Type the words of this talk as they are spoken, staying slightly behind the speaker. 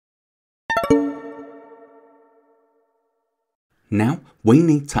Now we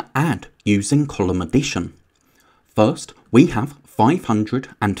need to add using column addition. First, we have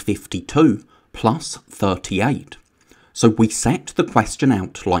 552 plus 38. So we set the question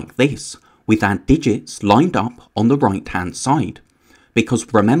out like this, with our digits lined up on the right hand side.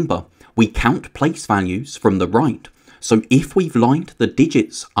 Because remember, we count place values from the right, so if we've lined the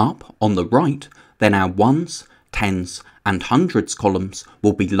digits up on the right, then our ones, tens and hundreds columns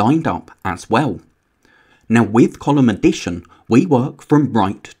will be lined up as well. Now with column addition, we work from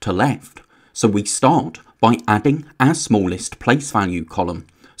right to left, so we start by adding our smallest place value column,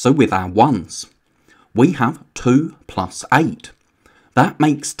 so with our ones. We have 2 plus 8. That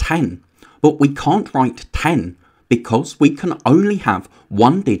makes 10, but we can't write 10 because we can only have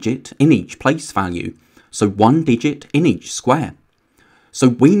one digit in each place value, so one digit in each square. So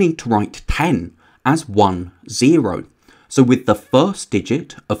we need to write 10 as 10. So with the first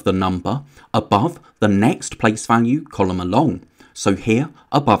digit of the number above the next place value column along, so here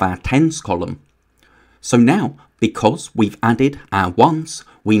above our tens column. So now, because we've added our ones,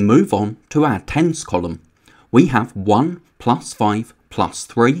 we move on to our tens column. We have 1 plus 5 plus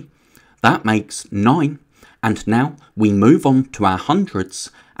 3, that makes 9, and now we move on to our hundreds,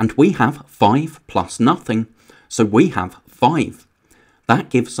 and we have 5 plus nothing, so we have 5. That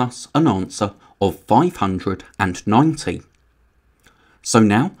gives us an answer of 590. So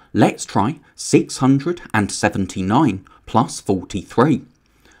now let's try 679 plus 43.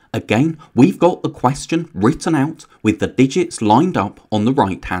 Again, we've got the question written out with the digits lined up on the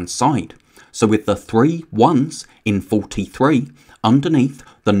right hand side. So with the 3 ones in 43 underneath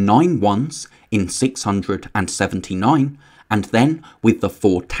the 9 ones in 679, and then with the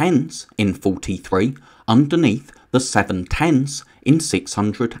 4 tens in 43 underneath the 7 tens in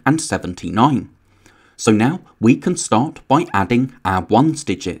 679. So now we can start by adding our ones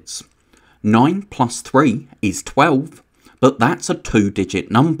digits. 9 plus 3 is 12, but that's a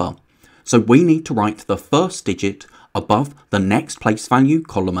 2-digit number. So we need to write the first digit above the next place value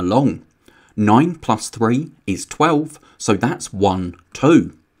column along. 9 plus 3 is 12, so that's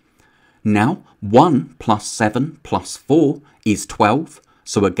 12. Now 1 plus 7 plus 4 is 12,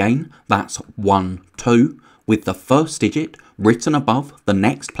 so again that's 12, with the first digit written above the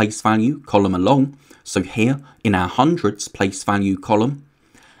next place value column along, so here in our hundreds place value column.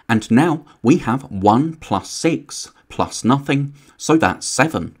 And now we have 1 plus 6 plus nothing, so that's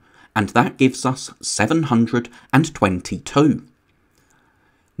 7, and that gives us 722.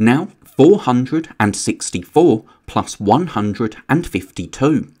 Now 464 plus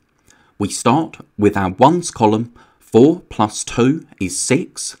 152. We start with our ones column. 4 plus 2 is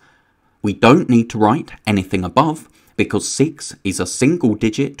 6. We don't need to write anything above because 6 is a single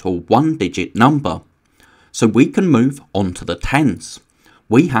digit or one-digit number. So we can move on to the tens.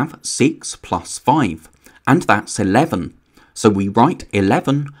 We have 6 plus 5, and that's 11. So we write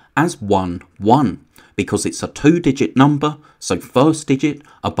 11 as 1, 1, because it's a 2-digit number, so first digit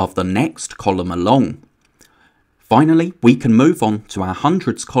above the next column along. Finally, we can move on to our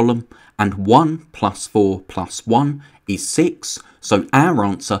hundreds column, and 1 plus 4 plus 1 is 6, so our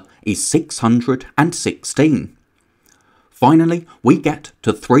answer is 616. Finally, we get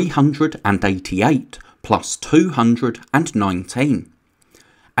to 388 plus 219.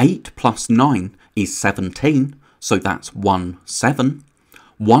 8 plus 9 is 17, so that's 17.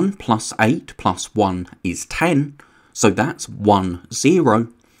 1 plus 8 plus 1 is 10, so that's 10.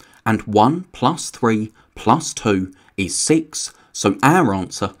 And 1 plus 3 plus 2 is 6, so our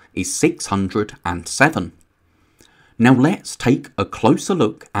answer is 607. Now let's take a closer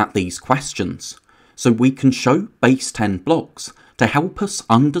look at these questions, so we can show base 10 blocks to help us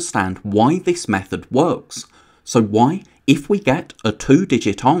understand why this method works. So why, if we get a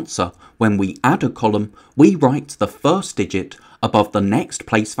 2-digit answer when we add a column, we write the first digit above the next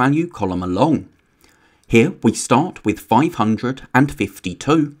place value column along. Here we start with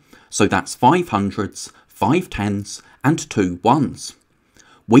 552, so that's 5 hundreds, 5 tens and 2 ones.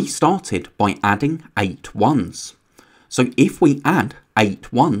 We started by adding 8 ones. So if we add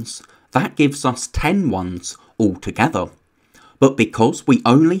 8 ones, that gives us 10 ones altogether. But because we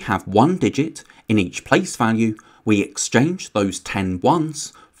only have one digit in each place value, we exchange those 10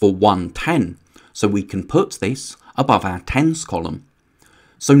 ones for 1 10, so we can put this above our tens column.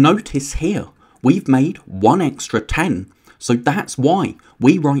 So notice here, we've made one extra 10, so that's why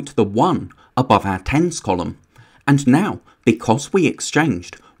we write the 1 above our tens column. And now, because we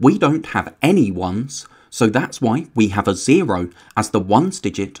exchanged, we don't have any ones, so that's why we have a 0 as the ones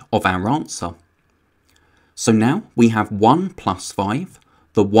digit of our answer. So now we have 1 plus 5,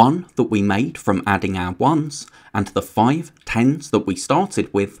 the 1 that we made from adding our ones, and the 5 tens that we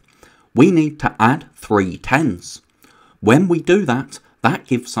started with. We need to add 3 tens. When we do that, that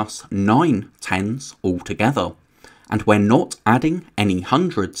gives us 9 tens altogether. And we're not adding any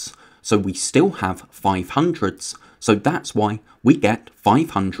hundreds, so we still have 5 hundreds, so that's why we get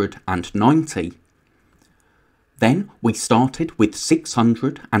 590. Then we started with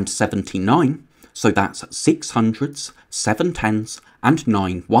 679, so that's 6 hundreds, 7 tens, and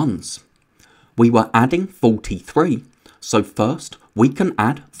 9 ones. We were adding 43, so first we can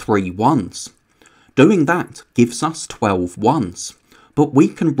add 3 ones. Doing that gives us 12 ones, but we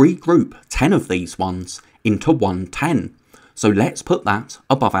can regroup 10 of these ones into one 10, so let's put that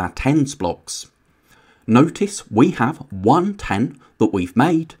above our tens blocks. Notice we have one 10 that we've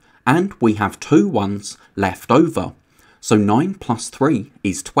made, and we have 2 ones left over, so 9 plus 3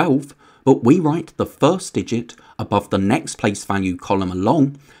 is 12, but we write the first digit above the next place value column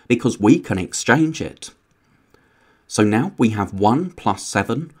along because we can exchange it. So now we have 1 plus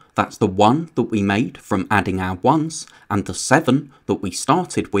 7, that's the 1 that we made from adding our ones, and the 7 that we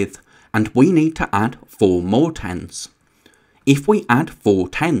started with, and we need to add 4 more tens. If we add 4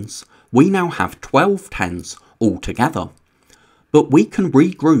 tens, we now have 12 tens altogether. But we can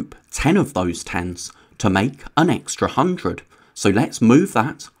regroup 10 of those tens to make an extra 100, so let's move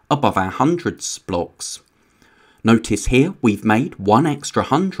that above our hundreds blocks. Notice here we've made one extra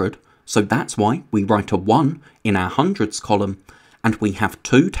 100, so that's why we write a 1 in our hundreds column, and we have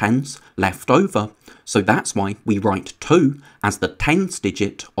 2 tens left over, so that's why we write 2 as the tens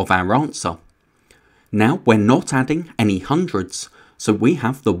digit of our answer. Now we're not adding any hundreds, so we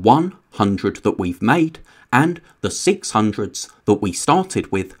have the 100 that we've made and the 600s that we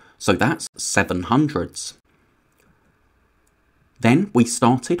started with, so that's 700s. Then we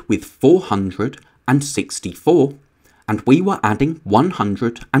started with 464, and we were adding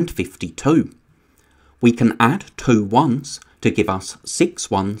 152. We can add 2 ones to give us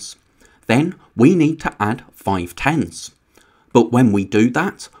 6 ones. Then we need to add 5 tens. But when we do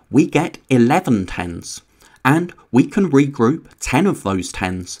that, we get 11 tens, and we can regroup 10 of those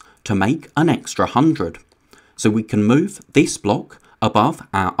tens to make an extra 100. So we can move this block above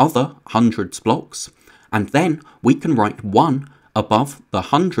our other hundreds blocks, and then we can write 1 above the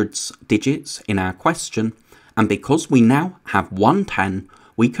hundreds digits in our question, and because we now have 1 10,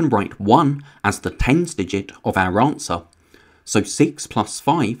 we can write 1 as the tens digit of our answer. So 6 plus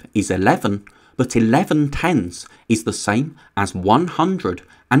 5 is 11, but 11 tens is the same as 100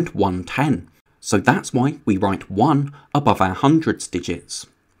 and 110. So that's why we write 1 above our hundreds digits.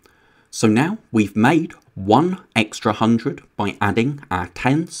 So now we've made 1 extra 100 by adding our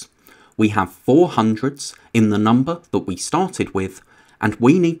tens. We have 4 hundreds in the number that we started with, and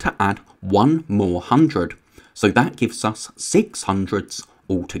we need to add 1 more 100. So that gives us 6 hundreds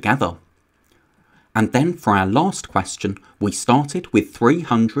altogether. And then for our last question, we started with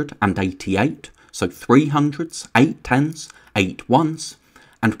 388, so 3 hundreds, 8 tens, 8 ones,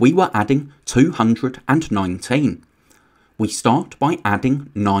 and we were adding 219. We start by adding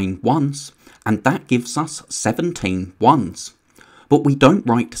 9 ones, and that gives us 17 ones. But we don't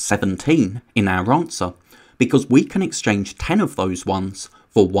write 17 in our answer, because we can exchange 10 of those ones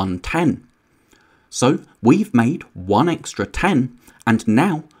for 1 10. So we've made 1 extra 10, and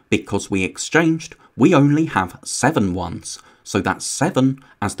now, because we exchanged, we only have 7 ones, so that's 7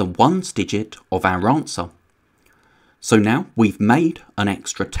 as the ones digit of our answer. So now we've made an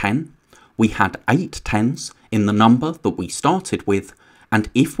extra 10, we had 8 tens in the number that we started with, and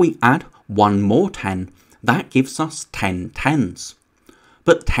if we add 1 more 10, that gives us 10 tens.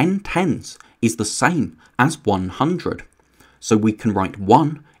 But 10 tens is the same as 100, so we can write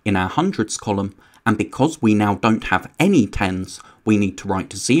 1 in our hundreds column, and because we now don't have any tens, we need to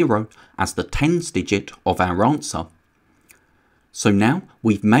write 0 as the tens digit of our answer. So now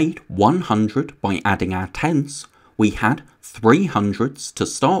we've made 100 by adding our tens. We had 3 hundreds to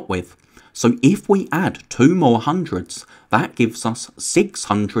start with, so if we add 2 more hundreds, that gives us 6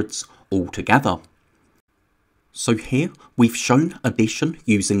 hundreds altogether. So here we've shown addition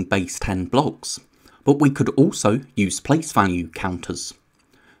using base 10 blocks, but we could also use place value counters.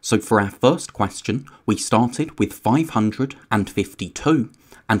 So for our first question, we started with 552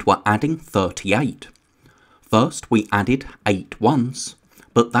 and we're adding 38. First we added 8 ones,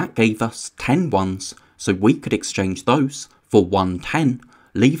 but that gave us 10 ones, so we could exchange those for 1 10,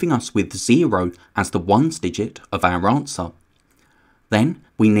 leaving us with 0 as the ones digit of our answer. Then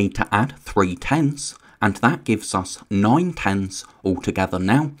we need to add 3 tens, and that gives us 9 tens altogether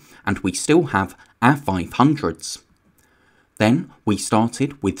now, and we still have our 500s. Then we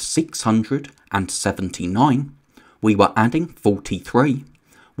started with 679. We were adding 43.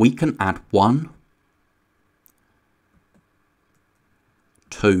 We can add 1,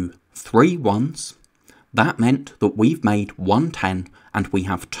 2, 3 ones. That meant that we've made one 10 and we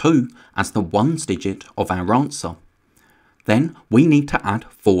have 2 as the ones digit of our answer. Then we need to add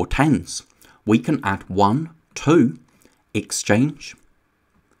 4 tens. We can add 1, 2, exchange,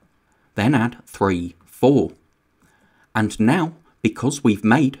 then add 3, 4. And now, because we've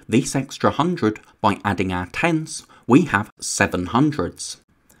made this extra 100 by adding our tens, we have 7 hundreds.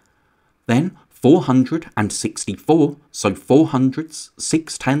 Then 464, so 4 hundreds,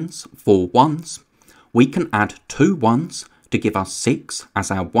 6 tens, 4 ones. We can add 2 ones to give us 6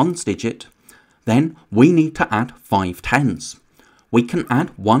 as our ones digit. Then we need to add 5 tens. We can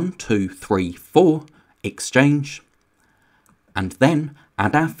add 1, 2, 3, 4, exchange, and then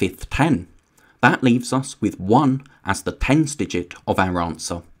add our 5th 10. That leaves us with 1 as the tens digit of our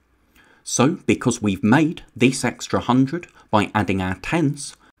answer. So because we've made this extra 100 by adding our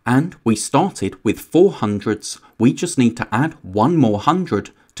tens, and we started with 4 hundreds, we just need to add 1 more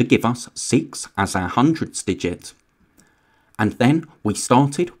 100 to give us 6 as our hundreds digit. And then we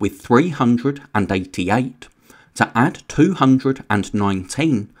started with 388. To add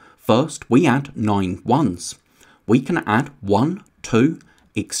 219, first we add 9 ones. We can add 1, 2,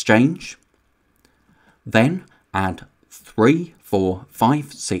 exchange, then add 3, 4,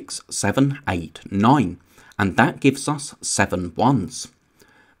 5, 6, 7, 8, 9, and that gives us 7 ones.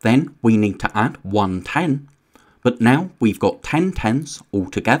 Then we need to add 1 10, but now we've got 10 tens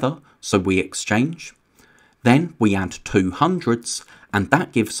altogether, so we exchange. Then we add 2 hundreds, and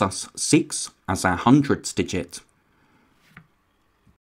that gives us 6 as our hundreds digit.